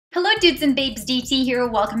dudes and babes, DT here.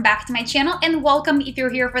 Welcome back to my channel and welcome if you're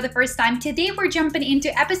here for the first time. Today we're jumping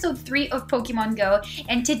into episode 3 of Pokemon Go,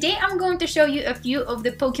 and today I'm going to show you a few of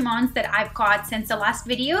the Pokemons that I've caught since the last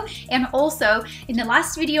video. And also in the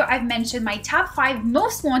last video I've mentioned my top 5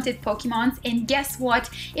 most wanted Pokemons, and guess what?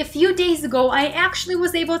 A few days ago I actually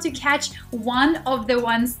was able to catch one of the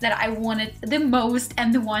ones that I wanted the most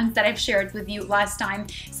and the ones that I've shared with you last time.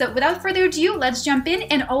 So without further ado, let's jump in.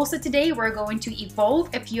 And also today we're going to evolve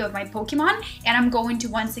a few of my Pokemon, and I'm going to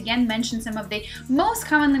once again mention some of the most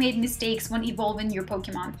commonly made mistakes when evolving your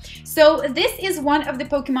Pokemon. So this is one of the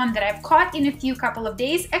Pokemon that I've caught in a few couple of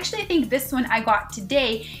days. Actually, I think this one I got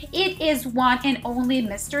today. It is one and only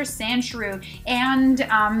Mr. Sandshrew, and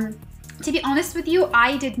to be honest with you,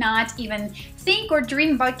 I did not even think or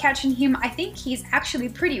dream about catching him. I think he's actually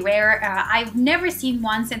pretty rare. I've never seen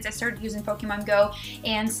one since I started using Pokemon Go,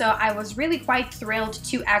 and so I was really quite thrilled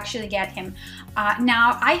to actually get him.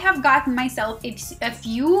 Now, I have gotten myself a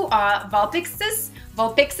few Vulpixes,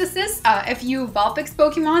 a few Vulpix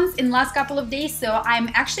Pokemons in the last couple of days, so I'm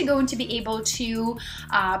actually going to be able to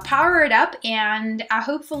power it up, and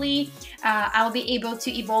hopefully I'll be able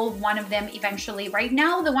to evolve one of them eventually. Right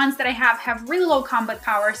now, the ones that I have really low combat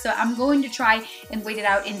power, so I'm going to try and wait it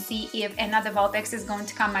out and see if another Vulpix is going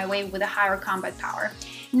to come my way with a higher combat power.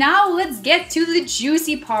 Now let's get to the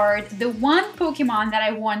juicy part, the one Pokemon that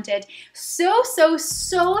I wanted so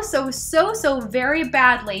very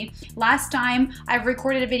badly last time I've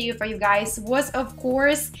recorded a video for you guys was, of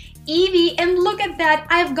course, Eevee. And look at that,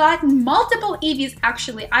 I've gotten multiple Eevees.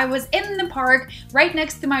 Actually, I was in the park right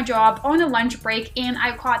next to my job on a lunch break, and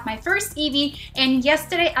I caught my first Eevee, and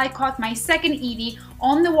yesterday I caught my second Eevee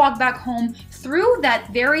on the walk back home through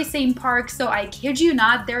that very same park. So I kid you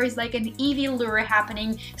not, there is like an Eevee lure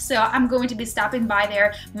happening, so I'm going to be stopping by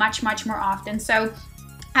there much more often. So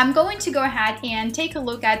I'm going to go ahead and take a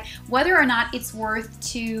look at whether or not it's worth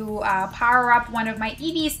to power up one of my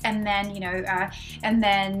Eevees and then, and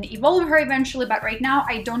then evolve her eventually. But right now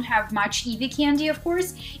I don't have much Eevee candy, of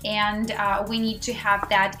course, and we need to have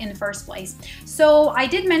that in the first place. So I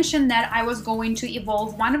did mention that I was going to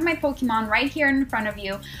evolve one of my Pokemon right here in front of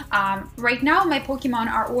you. Right now my Pokemon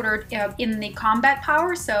are ordered in the combat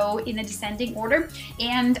power, so in a descending order,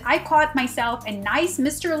 and I caught myself a nice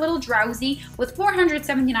Mr. Little Drowzee with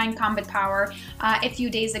 479 combat power a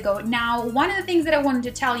few days ago. Now, one of the things that I wanted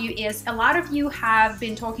to tell you is a lot of you have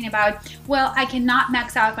been talking about, well, I cannot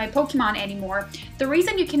max out my Pokemon anymore. The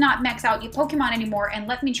reason you cannot max out your Pokemon anymore, and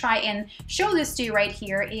let me try and show this to you right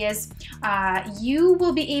here, is you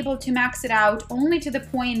will be able to max it out only to the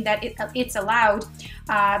point that it's allowed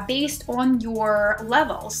based on your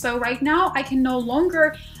level. So right now I can no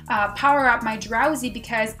longer power up my Drowzee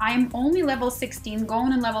because I'm only level 16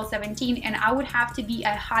 going on level 17, and I would have to be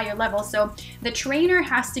a higher level. So the trainer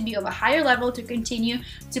has to be of a higher level to continue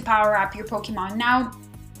to power up your Pokemon. Now,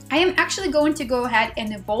 I am actually going to go ahead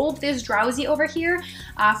and evolve this Drowzee over here.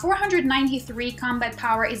 493 combat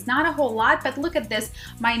power is not a whole lot, but look at this.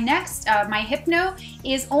 My next, my Hypno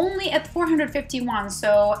is only at 451,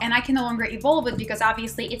 so, and I can no longer evolve it because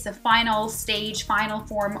obviously it's a final stage, final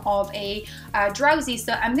form of a Drowzee.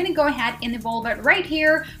 So I'm gonna go ahead and evolve it right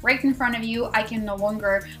here, right in front of you. I can no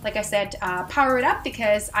longer, like I said, power it up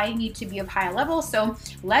because I need to be of higher level. So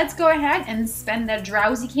let's go ahead and spend that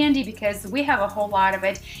Drowzee candy because we have a whole lot of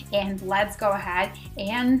it. And let's go ahead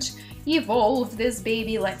and evolve this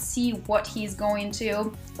baby. Let's see what he's going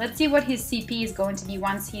to, let's see what his CP is going to be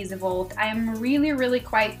once he's evolved. I am really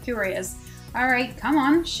quite curious. All right, come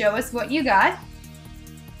on, show us what you got.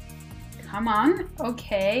 Come on,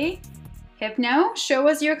 okay. Hypno, show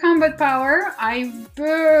us your combat power.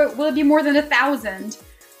 Will it be more than 1,000?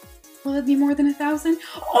 Will it be more than 1,000?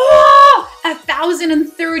 Oh,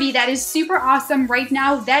 1,030. That is super awesome. Right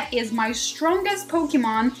now, that is my strongest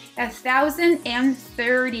Pokemon,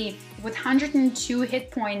 1,030 with 102 hit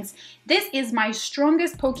points. This is my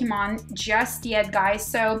strongest Pokemon just yet, guys.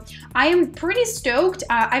 So I am pretty stoked.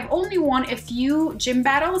 I've only won a few gym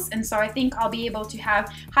battles, and so I think I'll be able to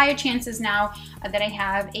have higher chances now that I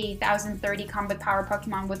have a 1,030 combat power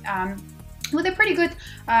Pokemon with a pretty good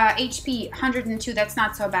HP, 102, that's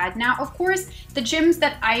not so bad. Now, of course, the gyms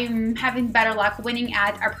that I'm having better luck winning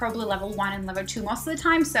at are probably level 1 and level 2 most of the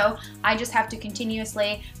time, so I just have to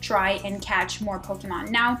continuously try and catch more Pokemon.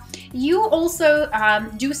 Now, you also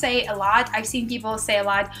do say a lot, I've seen people say a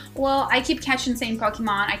lot, well, I keep catching the same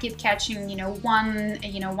Pokemon, I keep catching,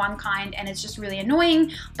 one kind, and it's just really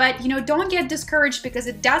annoying. But, don't get discouraged because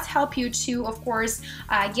it does help you to, of course,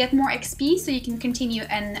 get more XP so you can continue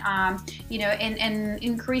and, and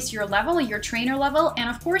increase your level, your trainer level. And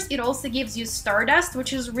of course, it also gives you Stardust,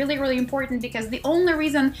 which is really, really important because the only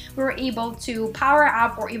reason we're able to power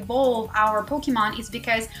up or evolve our Pokemon is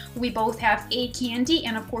because we both have a candy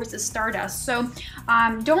and of course a Stardust. So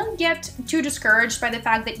don't get too discouraged by the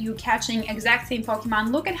fact that you're catching exact same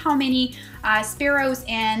Pokemon. Look at how many Spearows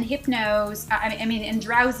and Hypnos, and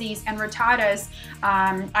Drowzees and Rattatas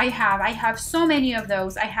I have so many of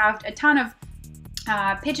those. I have a ton of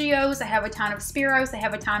Pidgeots, I have a ton of Spearows, I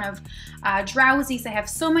have a ton of Drowzees, I have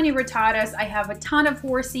so many Rattatas, I have a ton of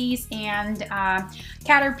Horsies and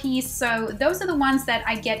Caterpies. So those are the ones that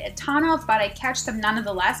I get a ton of, but I catch them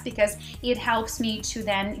nonetheless because it helps me to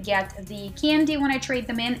then get the candy when I trade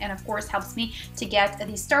them in, and of course helps me to get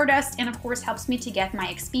the Stardust, and of course helps me to get my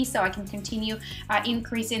XP so I can continue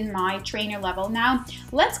increasing my trainer level. Now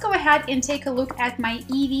let's go ahead and take a look at my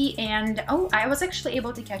Eevee, and oh, I was actually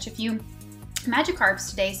able to catch a few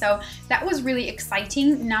Magikarps today, so that was really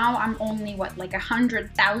exciting. Now I'm only like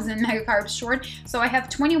 100,000 Magikarps short, so I have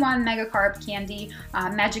 21 Magikarp candy,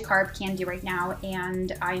 Magikarp candy right now,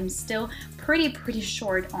 and I'm still pretty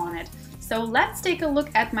short on it. So let's take a look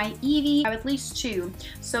at my Eevee. I have at least two.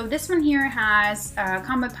 So this one here has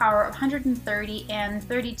combat power of 130 and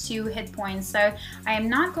 32 hit points. So I am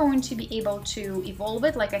not going to be able to evolve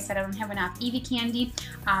it. Like I said, I don't have enough Eevee candy,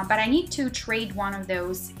 but I need to trade one of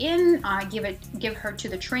those in, give her to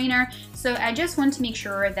the trainer. So I just want to make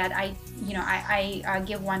sure that I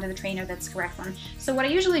give one to the trainer that's the correct one. So what I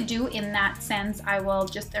usually do in that sense, I will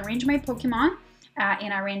just arrange my Pokemon.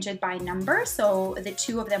 And arrange it by number, so the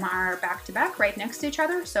two of them are back to back right next to each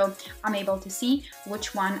other, so I'm able to see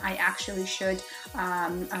which one I actually should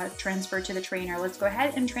transfer to the trainer. Let's go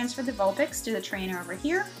ahead and transfer the Vulpix to the trainer over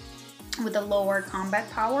here with the lower combat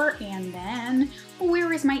power. And then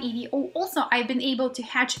where is my Eevee? Oh, also I've been able to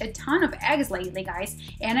hatch a ton of eggs lately, guys,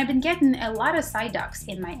 and I've been getting a lot of Psyducks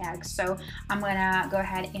in my eggs, so I'm gonna go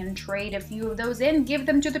ahead and trade a few of those in, give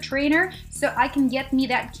them to the trainer so I can get me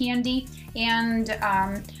that candy. And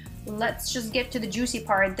let's just get to the juicy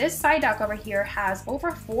part. This Psyduck over here has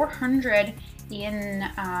over 400 in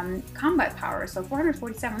combat power, so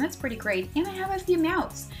 447, that's pretty great. And I have a few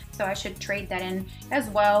Mouths, so I should trade that in as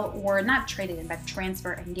well, or not trade it in, but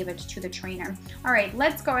transfer and give it to the trainer. All right,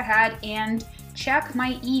 let's go ahead and check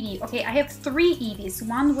my Eevee. Okay, I have 3 Eevees,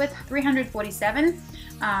 one with 347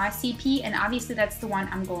 CP, and obviously that's the one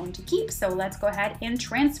I'm going to keep. So let's go ahead and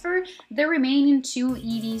transfer the remaining 2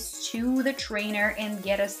 Eevees to the trainer and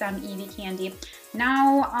get us some Eevee candy.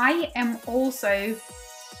 Now I am also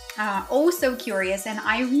curious, and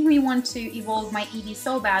I really want to evolve my Eevee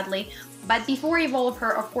so badly. But before I evolve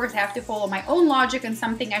her, of course, I have to follow my own logic and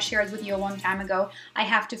something I shared with you a long time ago. I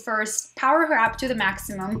have to first power her up to the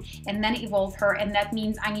maximum and then evolve her, and that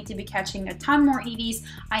means I need to be catching a ton more Eevees.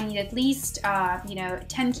 I need at least,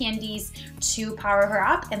 10 candies to power her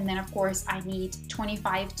up, and then, of course, I need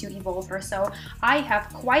 25 to evolve her. So I have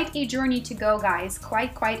quite a journey to go, guys,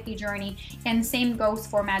 quite a journey, and same goes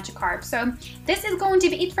for Magikarp. So this is going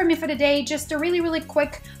to be it for me for today. Just a really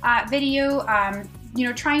quick video.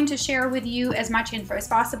 Trying to share with you as much info as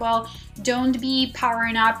possible. Don't be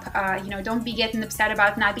powering up, don't be getting upset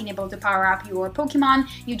about not being able to power up your Pokemon.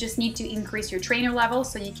 You just need to increase your trainer level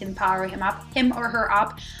so you can power him or her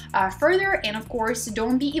up further. And of course,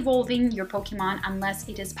 don't be evolving your Pokemon unless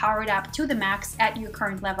it is powered up to the max at your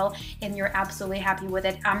current level and you're absolutely happy with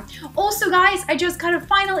it. Also, guys, I just got a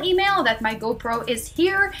final email that my GoPro is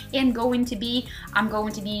here and I'm going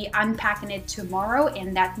to be unpacking it tomorrow,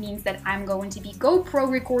 and that means that I'm going to be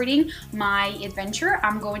GoPro recording my adventure.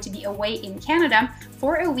 I'm going to be away in Canada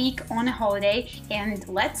for a week on a holiday, and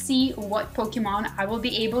let's see what Pokemon I will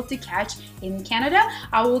be able to catch in Canada.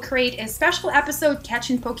 I will create a special episode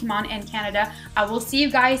catching Pokemon in Canada. I will see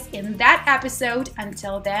you guys in that episode.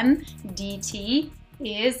 Until then, DT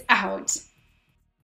is out.